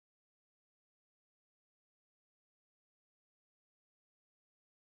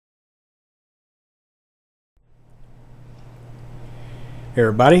Hey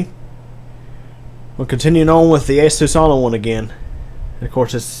everybody, we're continuing on with the Asus All-in-One again. And of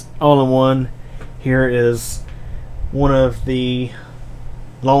course, this All-in-One here is one of the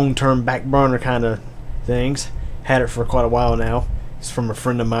long-term back burner kind of things. Had it for quite a while now. It's from a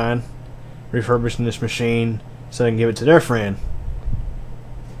friend of mine, refurbishing this machine so they can give it to their friend.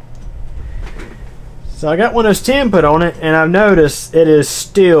 So I got Windows 10 put on it, and I've noticed it is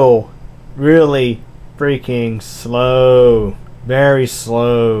still really freaking slow. Very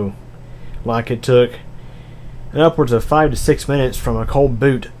slow. Like it took upwards of 5 to 6 minutes from a cold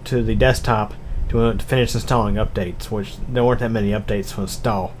boot to the desktop to finish installing updates, which there weren't that many updates to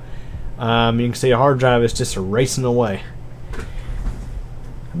install. You can see a hard drive is just racing away.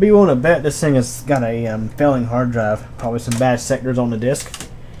 I'd be willing to bet this thing has got a failing hard drive, probably some bad sectors on the disk.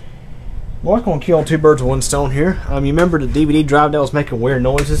 Well, I'm going to kill two birds with one stone here. You remember the DVD drive that was making weird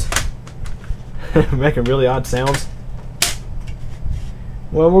noises? Making really odd sounds?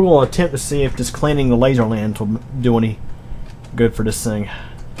 Well, we're going to attempt to see if just cleaning the laser lens will do any good for this thing.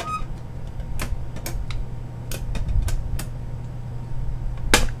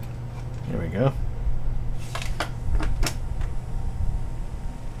 There we go.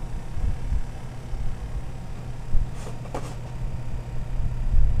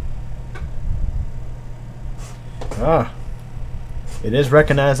 It is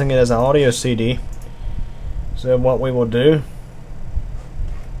recognizing it as an audio CD. So what we will do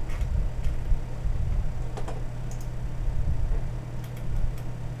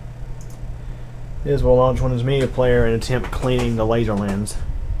is we'll launch Windows Media Player and attempt cleaning the laser lens.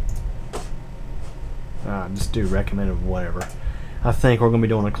 Just do recommended whatever. I think we're going to be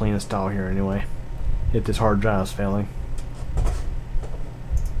doing a clean install here anyway, if this hard drive is failing.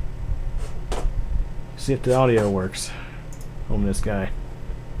 See if the audio works on this guy.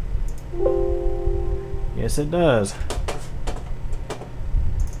 Yes, it does.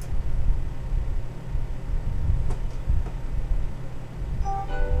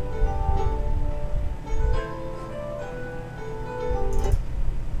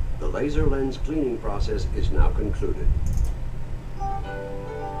 The laser lens cleaning process is now concluded.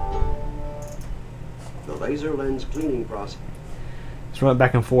 The laser lens cleaning process. Just run it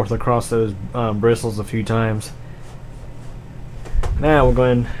back and forth across those bristles a few times. Now we're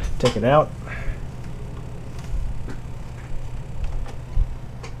going to take it out.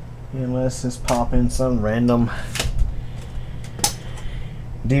 And let's just pop in some random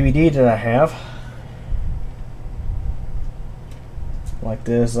DVD that I have. Like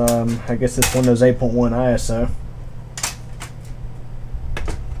this, I guess it's Windows 8.1 ISO.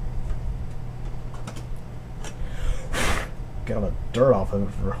 Got all the dirt off of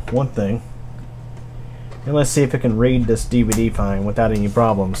it for one thing. And let's see if it can read this DVD fine without any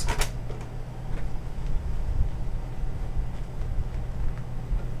problems.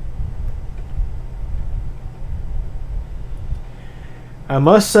 I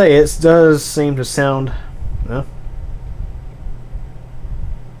must say it does seem to sound...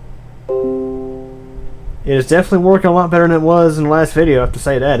 It is definitely working a lot better than it was in the last video. I have to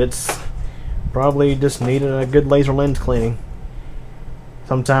say that. It's probably just needed a good laser lens cleaning.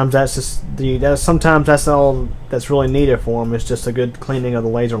 Sometimes that's just sometimes that's all that's really needed for them. It's just a good cleaning of the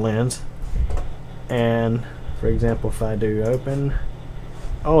laser lens. And for example, if I do open,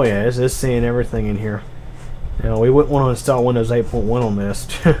 oh yeah, it's seeing everything in here. Now we wouldn't want to install Windows 8.1 on this.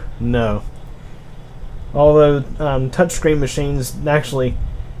 No. Although touchscreen machines, actually,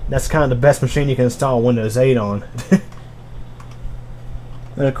 that's kind of the best machine you can install Windows 8 on.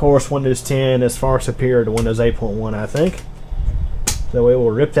 And of course, Windows 10 is far superior to Windows 8.1, I think. So we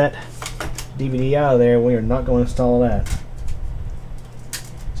will rip that DVD out of there. We are not going to install that.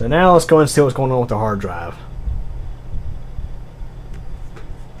 So now let's go and see what's going on with the hard drive.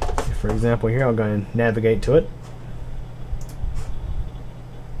 For example, here I'll go and navigate to it.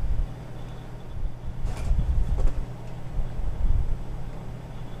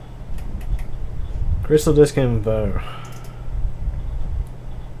 Crystal disk info.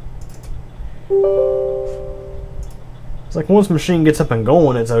 It's like once the machine gets up and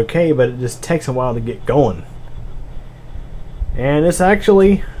going, it's okay, but it just takes a while to get going. And it's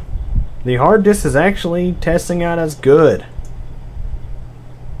actually, the hard disk is actually testing out as good.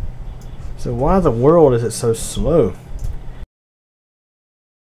 So why in the world is it so slow?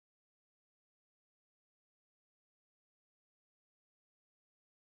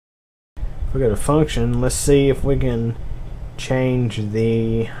 If we go to function, let's see if we can change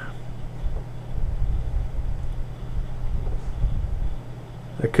the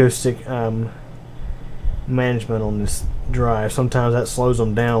acoustic management on this drive. Sometimes that slows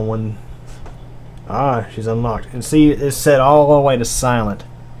them down when Ah, she's unlocked. And see, it's set all the way to silent.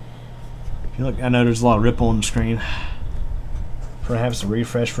 If you look, I know there's a lot of ripple on the screen. Perhaps the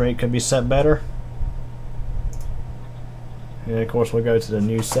refresh rate could be set better. And of course we'll go to the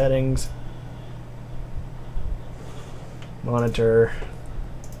new settings. Monitor.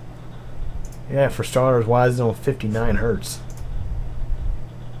 Yeah, for starters, why is it on 59 Hertz?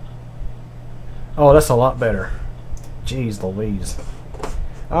 Oh, that's a lot better. Jeez Louise.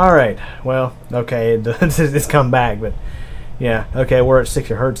 Alright, well, okay, it's come back, but yeah, okay, we're at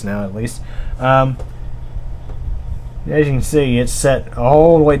 60 Hertz now at least. As you can see, it's set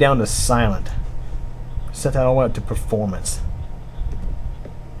all the way down to silent. Set that all the way up to performance.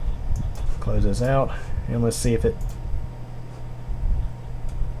 Close this out, and let's see if it...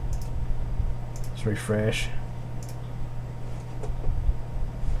 Let's refresh.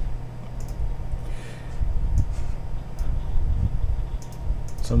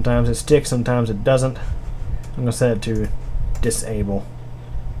 Sometimes it sticks, sometimes it doesn't. I'm going to set it to disable.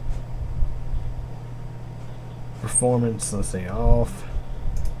 Performance, let's see, off.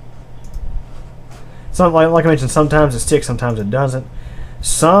 Like I mentioned, sometimes it sticks, sometimes it doesn't.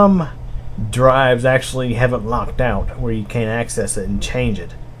 Some drives actually have it locked out where you can't access it and change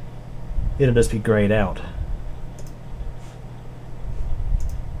it. It'll just be grayed out.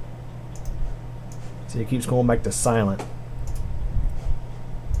 See, it keeps going back to silent.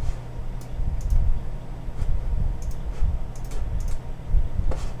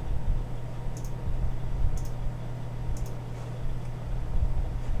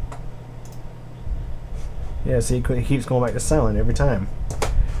 Yeah, see, it keeps going back to silent every time.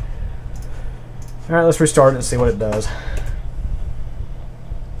 Alright, let's restart it and see what it does.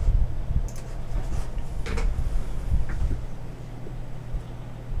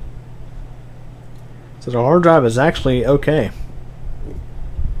 So the hard drive is actually okay.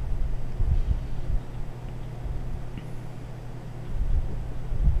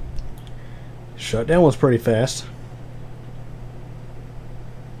 Shutdown was pretty fast.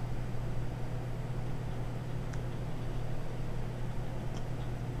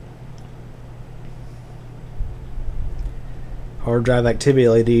 Hard drive activity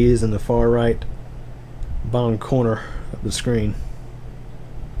LEDs in the far right bottom corner of the screen.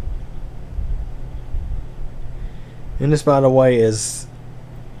 And this, by the way, is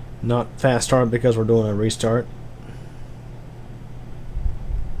not fast start because we're doing a restart.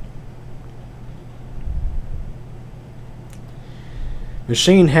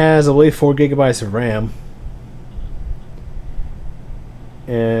 Machine has, I believe, 4 gigabytes of RAM.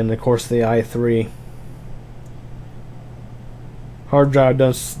 And of course the i3. Hard drive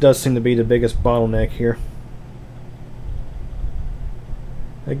does seem to be the biggest bottleneck here.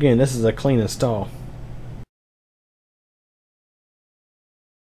 Again, this is a clean install.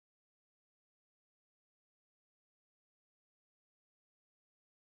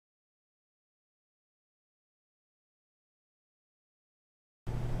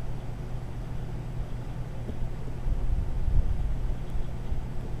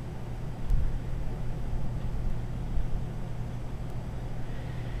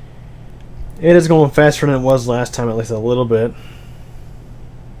 It is going faster than it was last time, at least a little bit.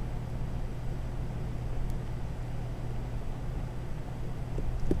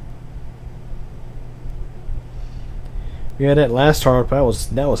 Yeah, that last startup,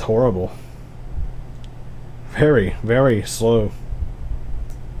 that was horrible. Very, very slow.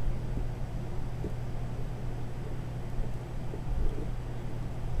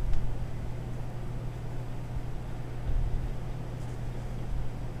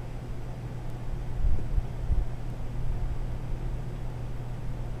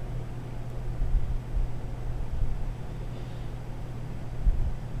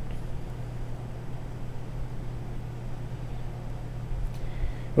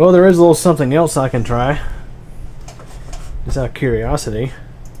 Well, there is a little something else I can try. Just out of curiosity.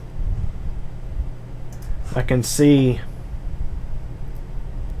 I can see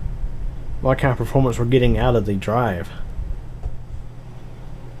what kind of performance we're getting out of the drive.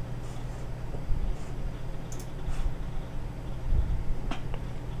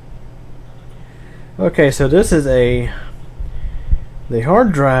 Okay, so this is the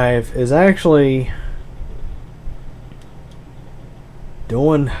hard drive is actually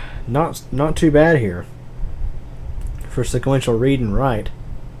doing not too bad here for sequential read and write.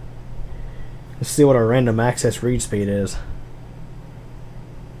 Let's see what our random access read speed is.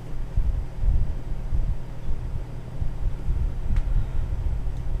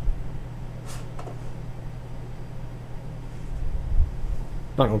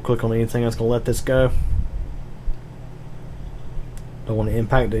 Not gonna click on anything. I'm just gonna let this go. Don't want to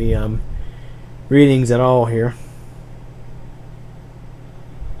impact the readings at all here.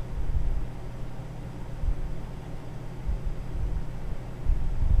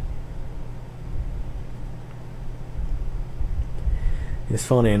 It's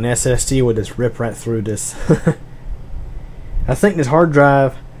funny, an SSD would just rip right through this. I think this hard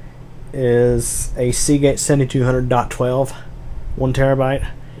drive is a Seagate 7200.12, 1 terabyte,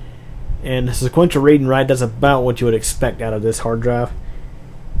 and the sequential read and write does about what you would expect out of this hard drive.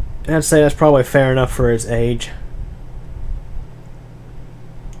 And I'd say that's probably fair enough for its age.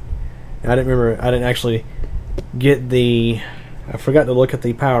 I didn't actually get I forgot to look at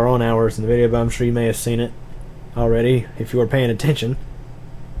the power on hours in the video, but I'm sure you may have seen it already if you were paying attention.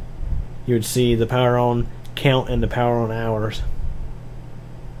 You would see the power on count and the power on hours.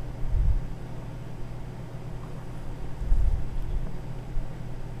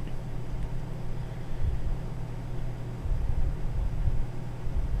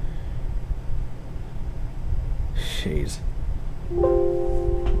 Jeez.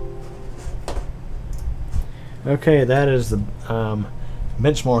 Okay, that is the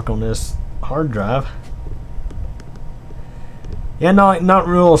benchmark on this hard drive. Yeah, not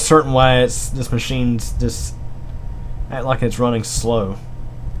real certain why this machine's just act like it's running slow.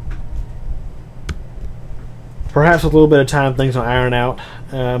 Perhaps with a little bit of time things will iron out.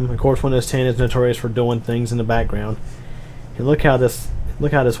 Of course, Windows 10 is notorious for doing things in the background. And look how this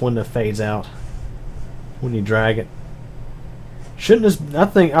window fades out when you drag it. Shouldn't this?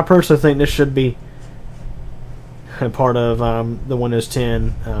 I personally think this should be a part of the Windows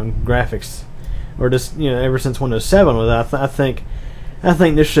 10 graphics, or just ever since Windows 7 was out. I think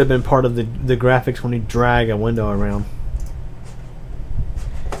this should have been part of the graphics when you drag a window around.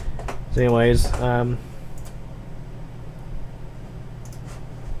 So anyways, I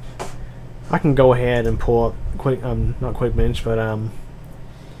can go ahead and pull up not QuickBench, but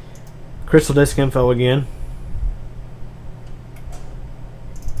Crystal Disk Info again.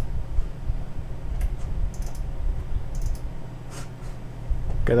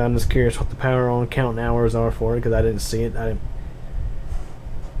 Because I'm just curious what the power on count and hours are for it, because I didn't see it.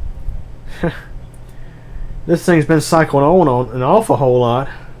 This thing's been cycled on an awful whole lot.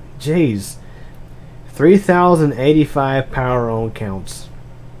 Jeez. 3,085 power on counts.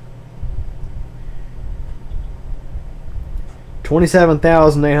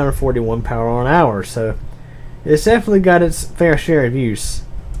 27,841 power on hours. So it's definitely got its fair share of use.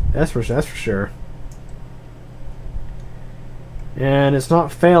 That's for sure. And it's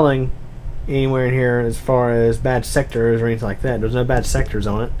not failing anywhere in here as far as bad sectors or anything like that. There's no bad sectors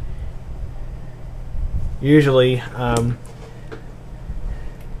on it. Usually,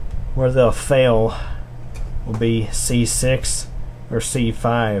 where they'll fail will be C6 or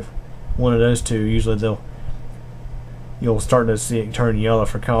C5. One of those two. Usually you'll start to see it turn yellow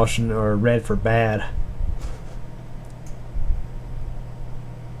for caution or red for bad.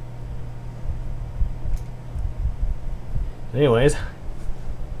 Anyways,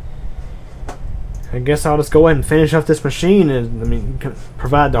 I guess I'll just go ahead and finish up this machine, and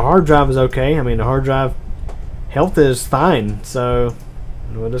provide the hard drive is okay. The hard drive health is fine, so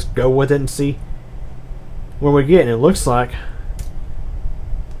we'll just go with it and see where we get. And it looks like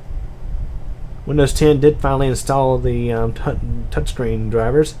Windows 10 did finally install the touchscreen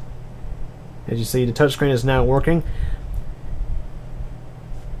drivers. As you see, the touchscreen is now working.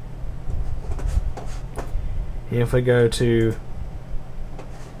 And if we go to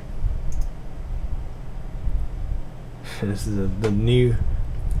this is the new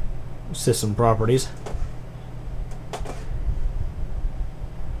system properties.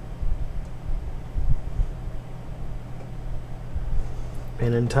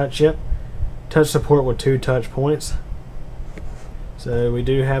 Pen and touch, yep. Touch support with 2 touch points. So we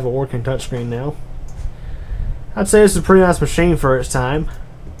do have a working touchscreen now. I'd say this is a pretty nice machine for its time,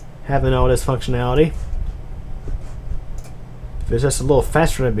 having all this functionality. If it's just a little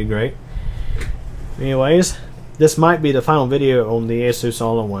faster, that'd be great. Anyways, this might be the final video on the Asus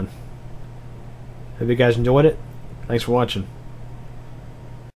All-in-One. Hope you guys enjoyed it. Thanks for watching.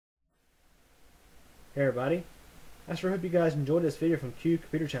 Hey everybody, I sure hope you guys enjoyed this video from Q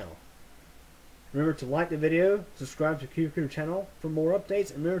Computer Channel. Remember to like the video, subscribe to Q Computer Channel for more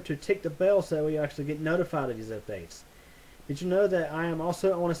updates, and remember to tick the bell so you actually get notified of these updates. Did you know that I am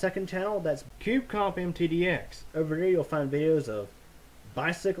also on a second channel that's CubeComp MTDX? Over there you'll find videos of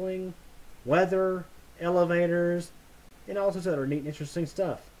bicycling, weather, elevators, and all sorts of other neat and interesting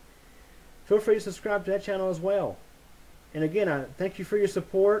stuff. Feel free to subscribe to that channel as well. And again, I thank you for your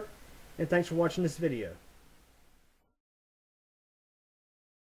support, and thanks for watching this video.